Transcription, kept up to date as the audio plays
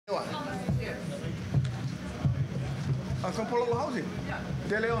São Paulo housing.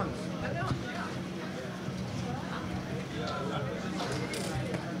 De Leon.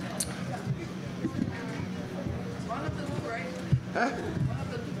 Huh?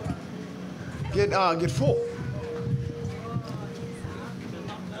 Get full.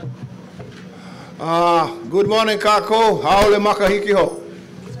 Good morning, Kako. Haole makahiki ho.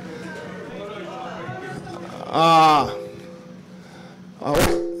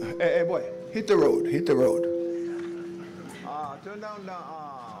 Hey, boy, hit the road, hit the road. Turn down the,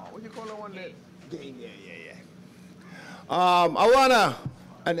 what do you call the one that? Yeah. I wanna,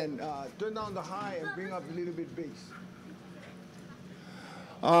 and then turn down the high and bring up a little bit bass.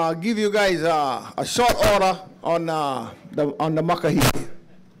 Give you guys a short order on the makahiki.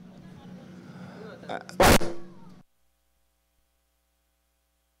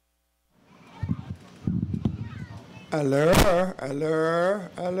 Alert.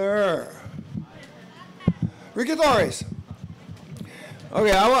 Ricky Torres.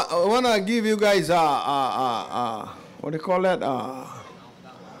 Okay, I want to give you guys what do you call that?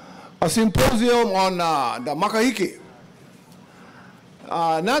 A symposium on the makahiki.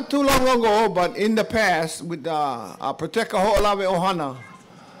 Not too long ago, but in the past, with Protect Ho'olawe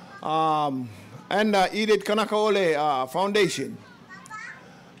Ohana and Edith Kanakaole Foundation.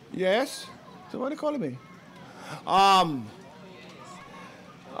 Yes? So what are you calling me?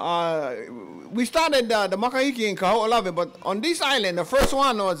 We started the makahiki in Kaho'olawe, but on this island, the first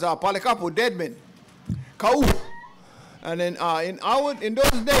one was Palekapu Deadman, Kau. And then in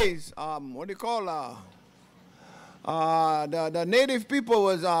those days, what do you call the native people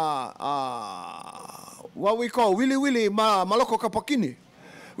was what we call Willy Maloko Kapakini.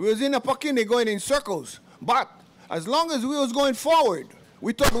 We was in a pakini going in circles, but as long as we was going forward,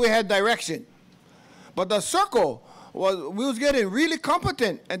 we thought we had direction. But the circle we was getting really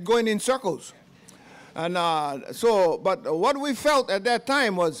competent at going in circles. And but what we felt at that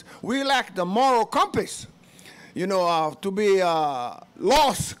time was we lacked the moral compass, to be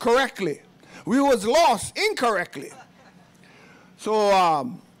lost correctly. We was lost incorrectly. So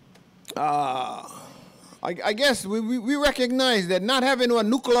I guess we recognize that not having a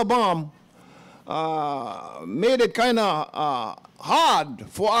nuclear bomb made it kind of hard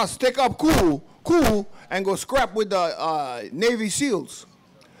for us to take up cool and go scrap with the Navy SEALs.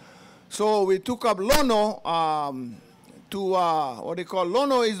 So we took up Lono to what they call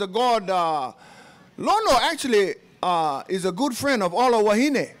Lono is the god. Lono actually is a good friend of all of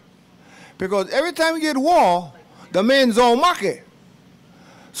Wahine, because every time we get war, the men's all make.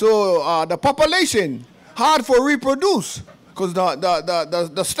 So the population hard for reproduce because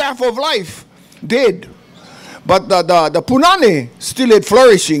the staff of life dead. But the punani still is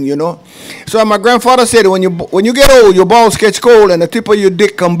flourishing, So my grandfather said when you get old, your balls catch cold and the tip of your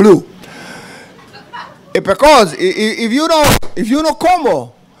dick come blue. Because if you don't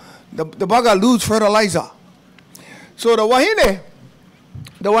combo, the bugger lose fertilizer. So the Wahine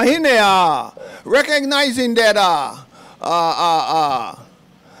recognizing that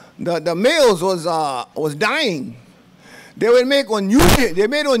the males was dying. They would make one union. They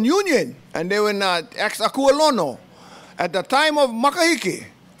made one union, and they would ask Akualono at the time of makahiki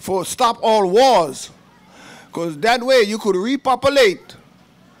for stop all wars, because that way you could repopulate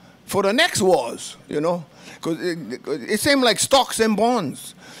for the next wars. Because it seemed like stocks and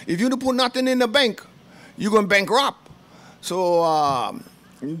bonds. If you don't put nothing in the bank, you're gonna bankrupt. So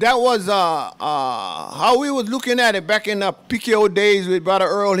that was how we was looking at it back in the PKO days with Brother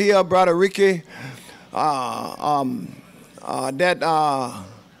Earl here, Brother Ricky. That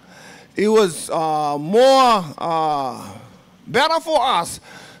it was more better for us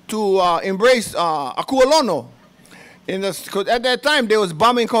to embrace Akualono, because at that time they was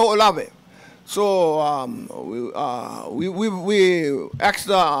bombing Kaho'olawe. So we asked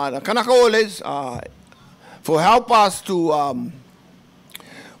the Kanakaoles for help us to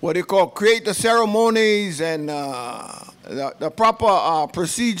create the ceremonies and the proper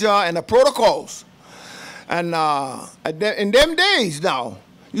procedure and the protocols. And in them days now,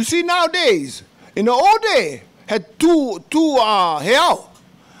 you see nowadays, in the old day, had two heao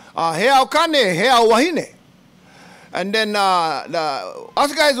kane, heao wahine. And then us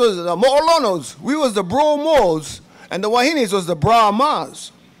guys was the Mo'olonos, we was the Bro Mo's, and the Wahines was the Bra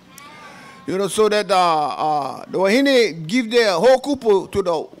Mas. So that the Wahine give their whole kupu to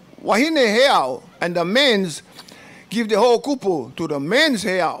the Wahine heao, and the men's give the whole kupu to the men's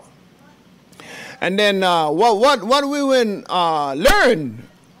heao. And then what we went learn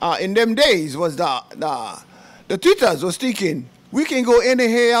in them days was the teachers was thinking we can go any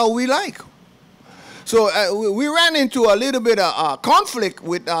heao we like. So we ran into a little bit of conflict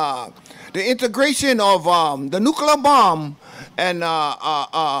with the integration of the nuclear bomb and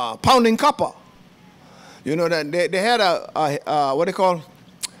pounding copper. You know, that they had a what they call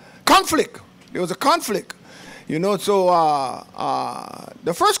conflict. There was a conflict. You know, so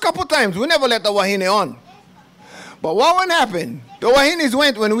the first couple times we never let the Wahine on. But what happened? The Wahinis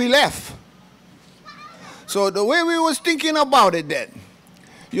went when we left. So the way we was thinking about it then,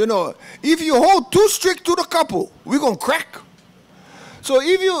 you know, if you hold too strict to the couple, we're gonna crack. So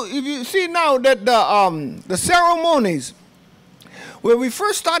if you see now that the ceremonies, when we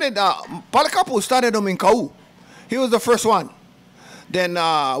first started, Palakapu started them in Kau. He was the first one. Then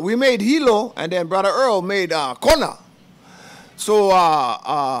we made Hilo, and then Brother Earl made Kona. So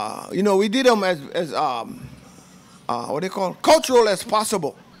you know, we did them as what they call cultural as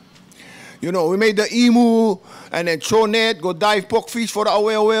possible. You know, we made the emu, and then throw net, go dive pork fish for the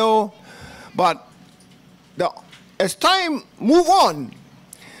aweo. But as time move on,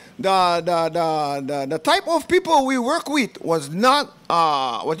 the type of people we work with was not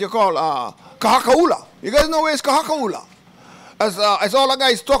what you call kahakaula. You guys know where it's kahakaula? As all the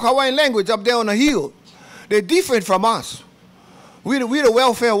guys talk Hawaiian language up there on the hill. They're different from us. We the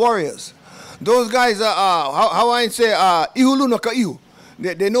welfare warriors. Those guys are Hawaiians say ihuluna ka'ihu.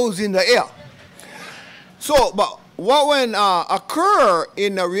 Their nose in the air. So, but what when occur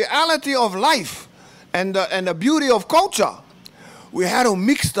in the reality of life and the beauty of culture, we had to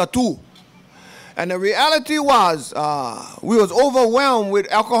mix the two. And the reality was we was overwhelmed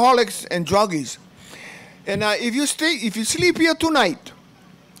with alcoholics and druggies. And if you sleep here tonight,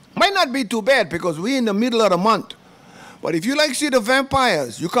 might not be too bad because we're in the middle of the month. But if you like to see the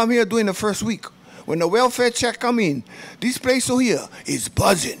vampires, you come here during the first week. When the welfare check come in, this place over here is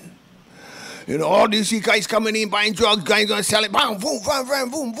buzzing. You know, all these guys coming in, buying drugs, guys gonna sell it, bam, boom, bam,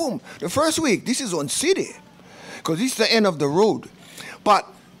 bam, boom, boom. The first week, this is on city, because this is the end of the road. But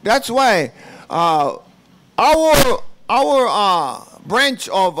that's why our branch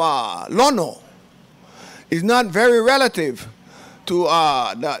of Lono is not very relative to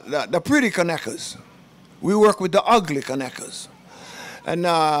the pretty Kaneka's. We work with the ugly Kaneka's. And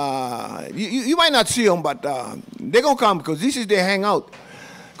you might not see them, but they're going to come because this is their hangout.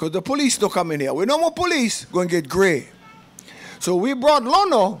 Because the police don't come in here. With no more police, going to get gray. So we brought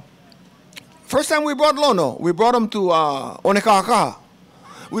Lono. First time we brought Lono, we brought him to Lonoikamakahiki.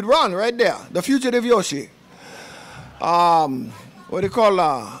 With Ron right there, the fugitive Yoshi. What do you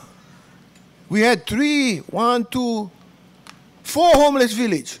call? We had 4 homeless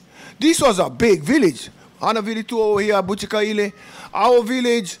village. This was a big village. Hana village too over here, Buchikaile. Our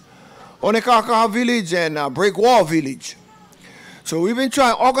village, Lonoikamakahiki village, and Break Wall village. So we've been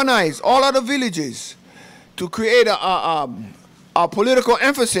trying to organize all other villages to create a political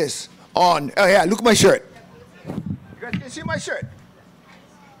emphasis on. Oh yeah, look at my shirt. You guys can see my shirt.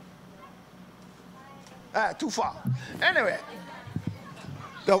 Too far. Anyway,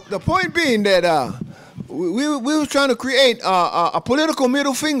 the point being that we were trying to create a political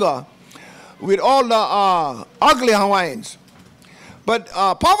middle finger with all the ugly Hawaiians. But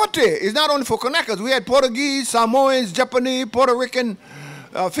poverty is not only for Kaneka's. We had Portuguese, Samoans, Japanese, Puerto Rican,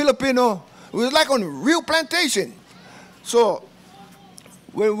 Filipino. It was like on real plantation. So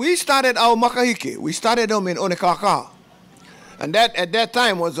when we started our makahiki, we started them in Lonoikamakahiki. And that at that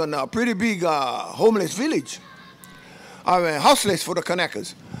time was on a pretty big homeless village. I mean, houseless for the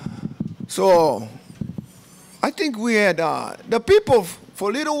Kaneka's. So I think we had the people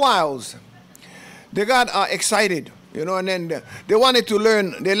for little whiles. They got excited, you know, and then they wanted to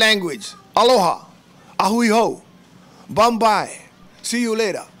learn their language. Aloha, ahui ho, bye, see you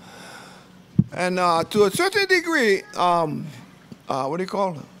later. And to a certain degree, what do you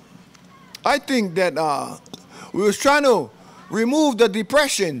call it? I think that we was trying to remove the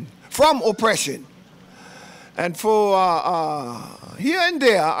depression from oppression. And for here and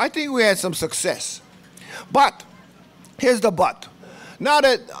there, I think we had some success. But, here's the but. Now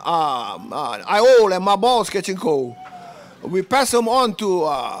that Iole and my balls catching cold, we pass them on to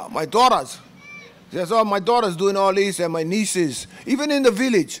my daughters. That's all my daughters doing all this, and my nieces, even in the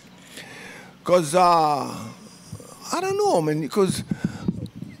village. Because, I don't know, man, because,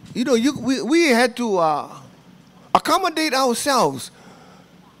 you know, we had to accommodate ourselves,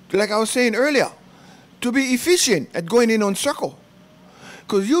 like I was saying earlier, to be efficient at going in on circle.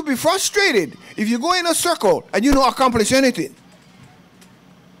 Because you'll be frustrated if you go in a circle and you don't accomplish anything.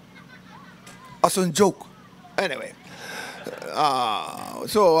 That's a joke. Anyway,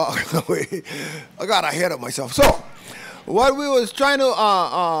 so I got ahead of myself. So what we was trying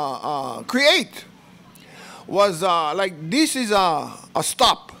to create was like this is a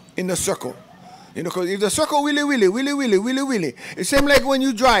stop in the circle. You know, because if the circle willy, it's same like when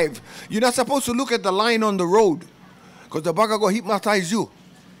you drive. You're not supposed to look at the line on the road because the bugger going to hypnotize you.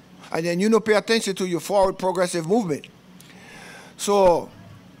 And then you don't pay attention to your forward progressive movement. So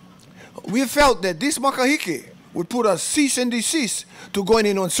we felt that this makahiki would put a cease and desist to going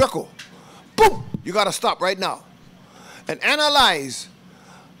in on circle. Boom! You got to stop right now and analyze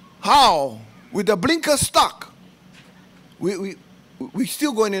how, with the blinker stuck, we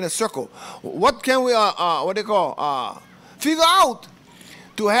still going in a circle. What can we, figure out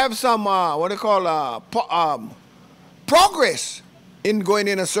to have some, progress in going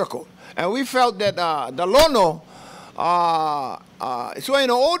in a circle. And we felt that the Lono, so in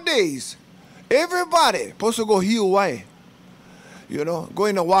the old days, everybody supposed to go heal away. You know, go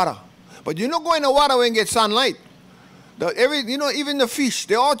in the water. But you don't go in the water when you get sunlight. Even the fish,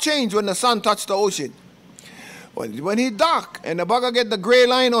 they all change when the sun touches the ocean. When he dark and the bugger get the gray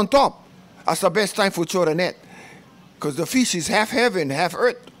line on top, that's the best time for throw the net. Because the fish is half heaven, half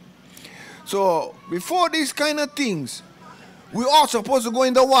earth. So before these kind of things, we all supposed to go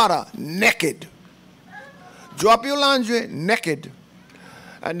in the water naked. Drop your laundry naked.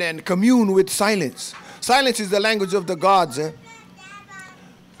 And then commune with silence. Silence is the language of the gods.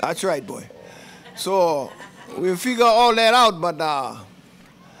 That's right, boy. So we figure all that out, but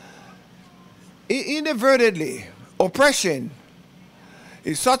inadvertently, oppression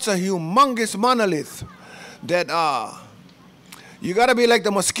is such a humongous monolith that you got to be like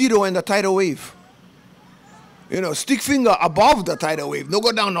the mosquito in the tidal wave. You know, stick finger above the tidal wave. Don't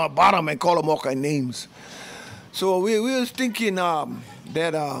go down to the bottom and call them all kind of names. So we was thinking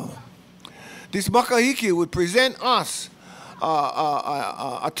that this makahiki would present us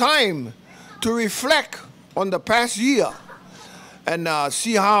a time to reflect on the past year and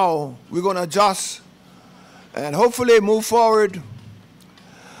see how we're going to adjust and hopefully move forward.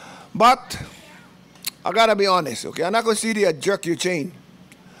 But I got to be honest, okay? I'm not going to sit here and jerk your chain.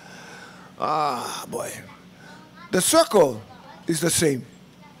 Boy. The circle is the same.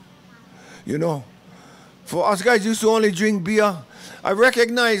 You know, for us guys used to only drink beer. I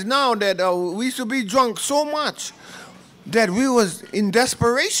recognize now that we used to be drunk so much that we was in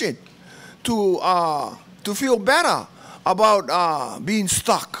desperation to feel better about being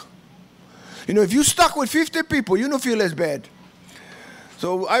stuck. You know, if you stuck with 50 people, you don't feel as bad.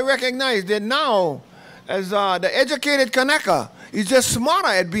 So I recognize that now, as the educated Kanaka is just smarter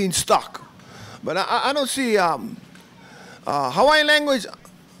at being stuck. But I don't see Hawaiian language.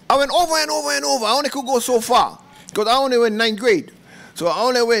 I went over and over and over. I only could go so far because I only went 9th grade. So I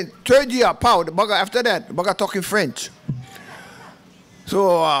only went 3rd year, pow. The bugger after that, the bugger talking French.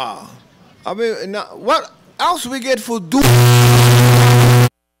 So I mean, what else we get for do?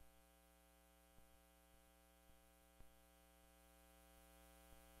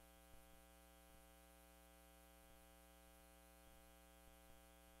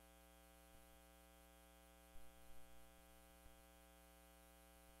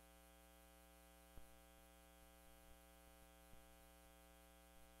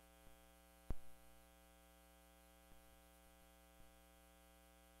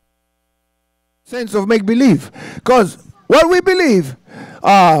 Sense of make-believe. Because what we believe,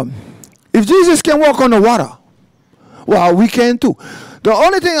 if Jesus can walk on the water, well, we can too. The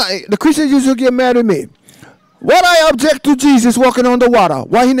only thing, the Christians used to get mad at me. What I object to Jesus walking on the water,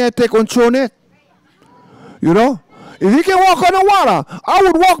 why he not take control net? You know? If he can walk on the water, I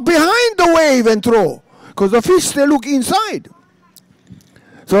would walk behind the wave and throw. Because the fish, they look inside.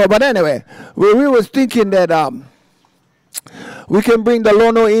 So, but anyway, we was thinking that we can bring the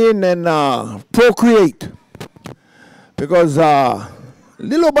Lono in and procreate. Because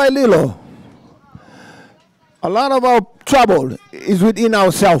little by little, a lot of our trouble is within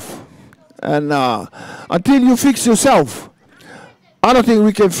ourselves. And until you fix yourself, I don't think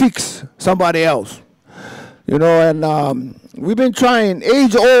we can fix somebody else. You know, and we've been trying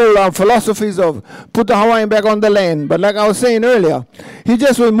age-old philosophies of put the Hawaiian back on the land. But like I was saying earlier, he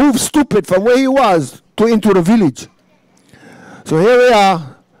just will move stupid from where he was to into the village. So here we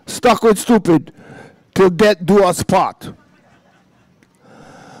are, stuck with stupid, till death do us part.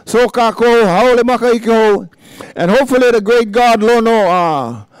 So kako, haole makahiki, and hopefully the great God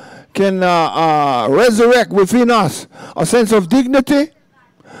Lono can resurrect within us a sense of dignity,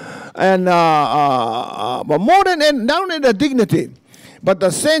 and but more than not only the dignity, but the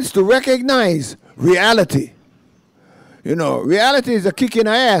sense to recognize reality. You know, reality is a kick in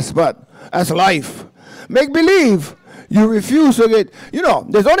the ass, but that's life. Make believe. You refuse to get, you know,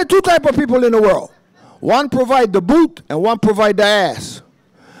 there's only two types of people in the world. One provide the boot and one provide the ass.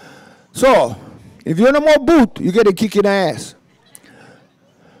 So, if you're no more boot, you get a kick in the ass.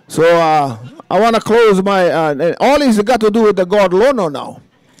 So I want to close my, and all this got to do with the God Lono now.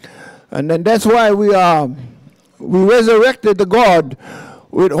 And then that's why we resurrected the God,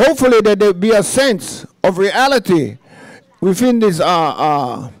 with hopefully that there be a sense of reality within this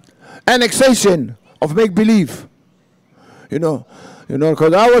annexation of make-believe. You know,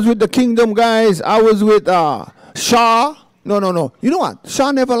 because I was with the Kingdom guys, I was with Shah. No. You know what?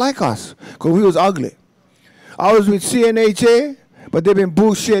 Shah never liked us because we was ugly. I was with CNHA, but they've been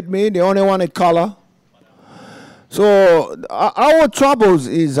bullshit me. They only wanted color. So our troubles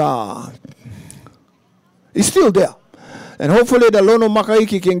is still there. And hopefully the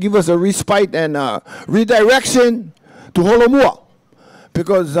Lonoikamakahiki can give us a respite and redirection to Holomua.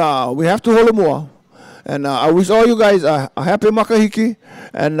 Because we have to Holomua. And I wish all you guys a happy Makahiki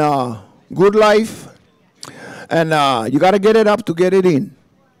and good life. And you got to get it up to get it in.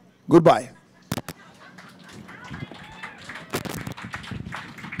 Goodbye.